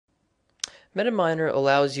MetaMiner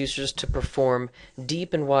allows users to perform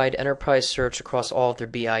deep and wide enterprise search across all of their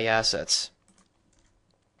BI assets.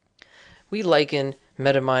 We liken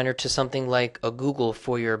MetaMiner to something like a Google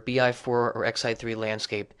for your BI4 or XI3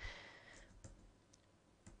 landscape.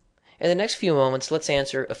 In the next few moments, let's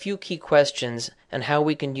answer a few key questions and how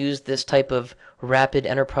we can use this type of rapid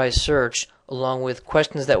enterprise search along with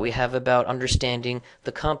questions that we have about understanding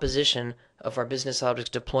the composition of our business objects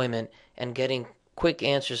deployment and getting quick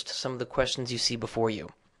answers to some of the questions you see before you.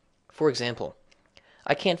 For example,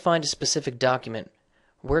 I can't find a specific document.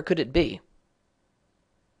 Where could it be?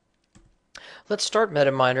 Let's start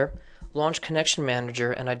MetaMiner, launch Connection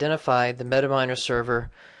Manager, and identify the MetaMiner server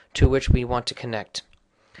to which we want to connect.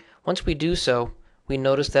 Once we do so, we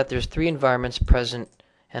notice that there's 3 environments present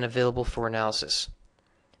and available for analysis: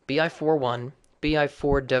 BI4.1,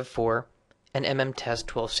 BI4 Dev4, and MMTest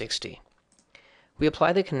 1260. We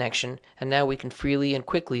apply the connection, and now we can freely and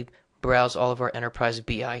quickly browse all of our enterprise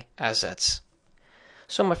BI assets.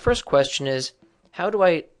 So my first question is, how do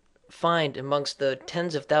I find amongst the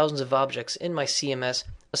tens of thousands of objects in my CMS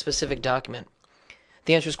a specific document?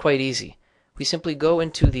 The answer is quite easy. We simply go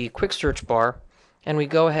into the quick search bar and we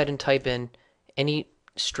go ahead and type in any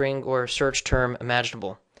string or search term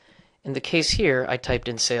imaginable. In the case here, I typed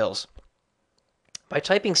in sales. By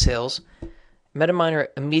typing sales, MetaMiner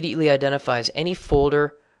immediately identifies any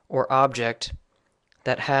folder or object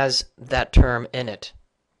that has that term in it.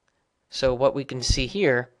 So what we can see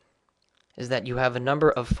here is that you have a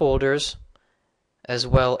number of folders as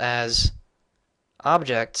well as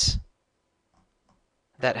objects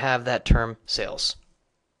that have that term sales.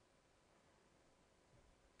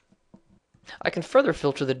 I can further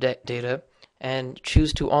filter the data and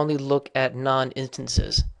choose to only look at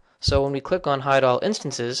non-instances. So when we click on Hide All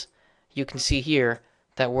Instances, you can see here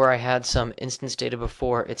that where I had some instance data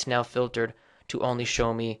before, it's now filtered to only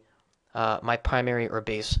show me my primary or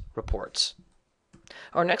base reports.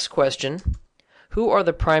 Our next question, who are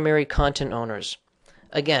the primary content owners?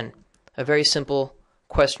 Again, a very simple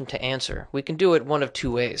question to answer. We can do it one of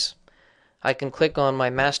 2 ways. I can click on my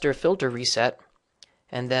master filter reset,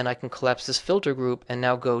 and then I can collapse this filter group and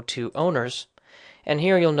now go to owners. And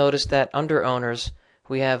here you'll notice that under owners,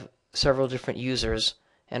 we have several different users,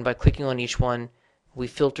 and by clicking on each one, we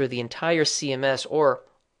filter the entire CMS or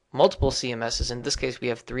multiple CMSs. In this case, we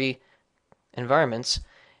have 3 environments.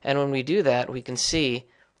 And when we do that, we can see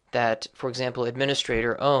that, for example,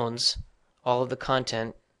 administrator owns all of the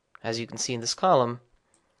content, as you can see in this column,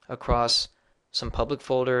 across some public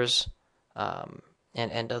folders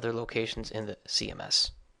and other locations in the CMS.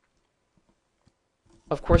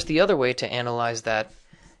 Of course, the other way to analyze that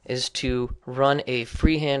is to run a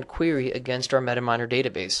freehand query against our MetaMiner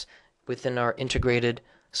database within our integrated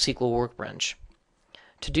SQL workbench.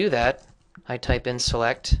 To do that, I type in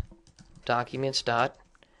select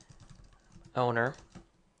documents.owner,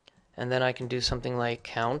 and then I can do something like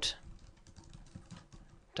count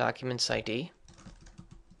documents ID,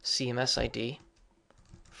 CMS ID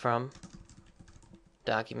from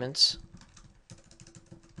documents,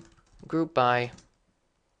 group by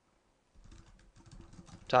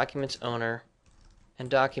documents owner, and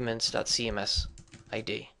documents.cms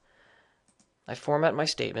ID. I format my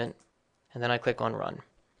statement, and then I click on Run.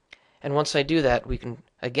 And once I do that, we can,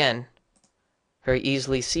 again, very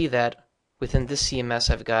easily see that within this CMS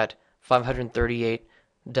I've got 538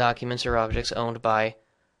 documents or objects owned by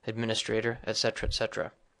administrator, etc.,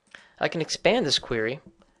 etc. I can expand this query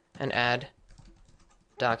and add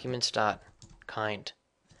documents.kind.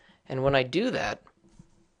 And when I do that,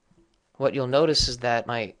 what you'll notice is that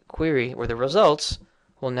my query, or the results,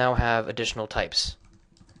 will now have additional types.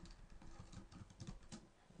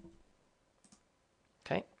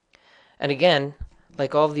 Okay? And again,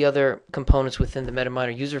 like all of the other components within the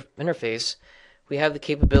MetaMiner user interface, we have the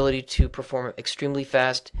capability to perform extremely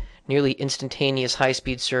fast, nearly instantaneous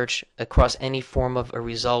high-speed search across any form of a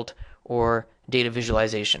result or data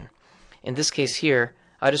visualization. In this case here,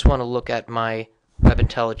 I just want to look at my web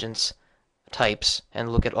intelligence types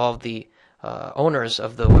and look at all of the owners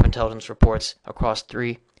of the web intelligence reports across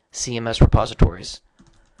 3 CMS repositories.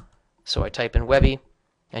 So I type in Webby,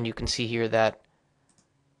 and you can see here that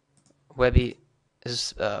Webby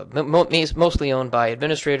is mostly owned by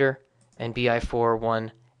administrator and BI4.1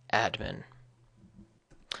 admin.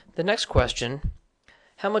 The next question,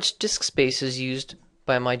 how much disk space is used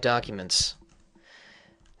by my documents?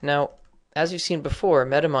 Now, as you've seen before,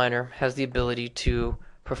 MetaMiner has the ability to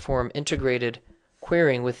perform integrated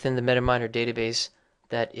querying within the MetaMiner database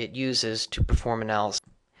that it uses to perform analysis.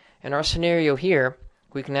 In our scenario here,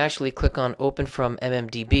 we can actually click on Open from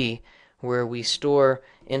MMDB, where we store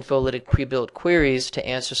Infolytic pre-built queries to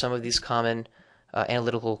answer some of these common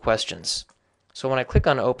analytical questions. So when I click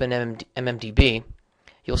on Open MMDB,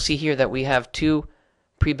 you'll see here that we have two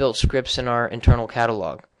pre-built scripts in our internal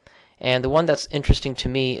catalog. And the one that's interesting to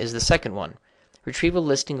me is the second one. Retrieve a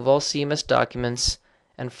listing of all CMS documents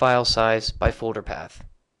and file size by folder path.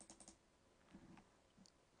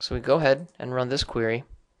 So we go ahead and run this query.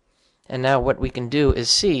 And now what we can do is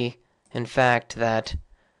see, in fact, that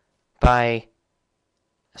by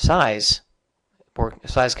size, or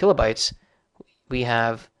size kilobytes, we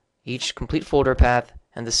have each complete folder path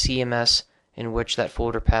and the CMS in which that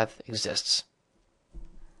folder path exists.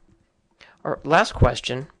 Our last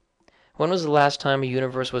question, when was the last time a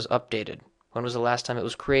universe was updated? When was the last time it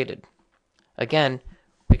was created? Again,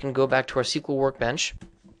 we can go back to our SQL workbench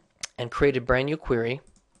and create a brand new query.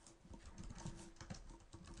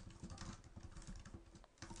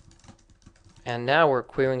 And now we're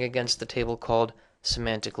querying against the table called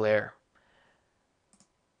semantic layer.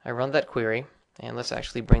 I run that query, and let's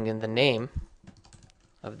actually bring in the name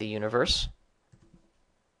of the universe.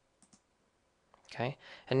 Okay,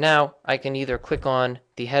 and now I can either click on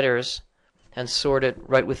the headers and sort it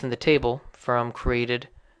right within the table from created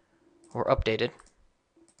or updated.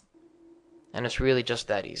 And it's really just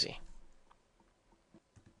that easy.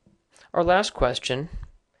 Our last question,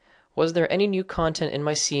 was there any new content in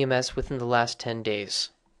my CMS within the last 10 days?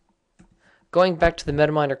 Going back to the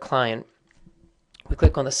MetaMiner client, we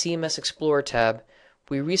click on the CMS Explorer tab,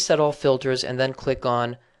 we reset all filters and then click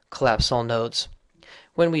on Collapse All Nodes.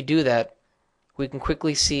 When we do that, we can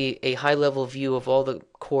quickly see a high-level view of all the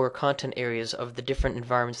core content areas of the different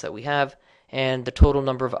environments that we have and the total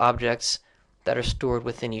number of objects that are stored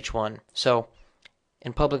within each one. So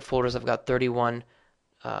in public folders, I've got 31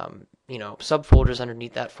 subfolders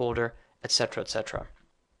underneath that folder, etc., etc.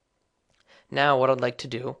 Now what I'd like to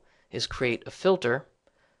do is create a filter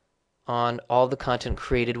on all the content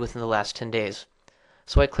created within the last 10 days.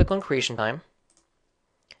 So I click on creation time,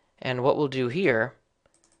 and what we'll do here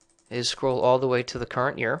is scroll all the way to the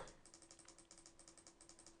current year,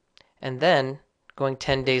 and then going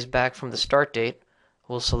 10 days back from the start date,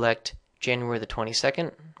 we'll select January the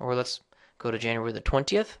 22nd, or let's go to January the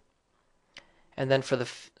 20th, and then for the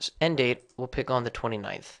end date, we'll pick on the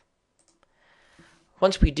 29th.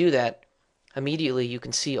 Once we do that, immediately you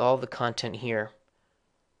can see all the content here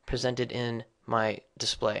presented in my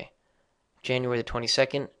display. January the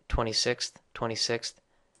 22nd, 26th, 26th,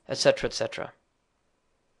 etc., etc.